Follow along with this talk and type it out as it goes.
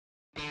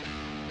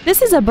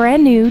This is a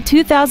brand new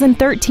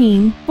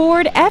 2013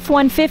 Ford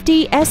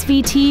F-150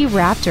 SVT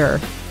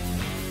Raptor.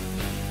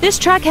 This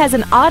truck has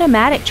an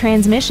automatic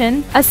transmission,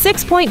 a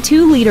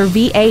 6.2-liter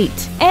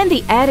V8, and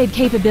the added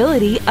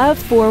capability of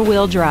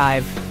four-wheel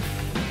drive.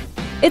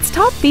 Its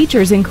top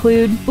features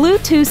include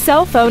Bluetooth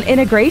cell phone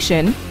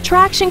integration,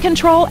 traction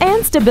control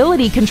and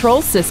stability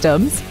control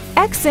systems,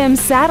 XM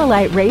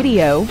satellite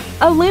radio,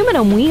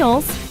 aluminum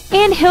wheels,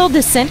 and hill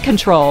descent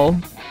control.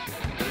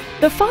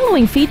 The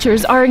following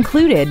features are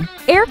included: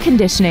 air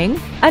conditioning,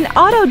 an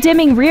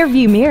auto-dimming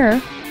rearview mirror,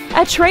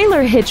 a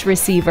trailer hitch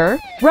receiver,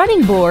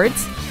 running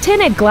boards,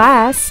 tinted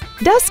glass,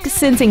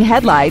 dusk-sensing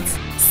headlights,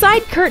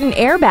 side curtain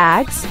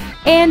airbags,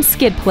 and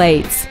skid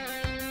plates.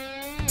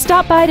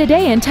 Stop by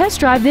today and test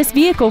drive this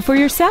vehicle for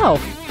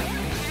yourself.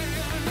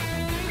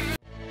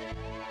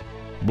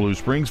 Blue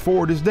Springs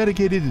Ford is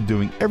dedicated to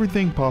doing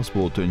everything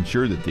possible to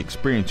ensure that the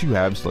experience you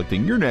have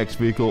selecting your next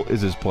vehicle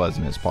is as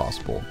pleasant as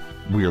possible.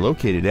 We are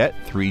located at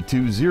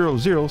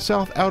 3200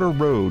 South Outer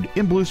Road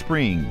in Blue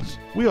Springs.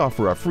 We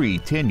offer a free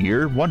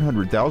 10-year,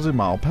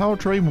 100,000-mile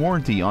powertrain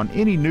warranty on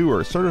any new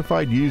or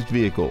certified used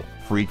vehicle,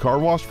 free car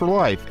wash for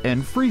life,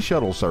 and free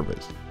shuttle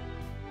service.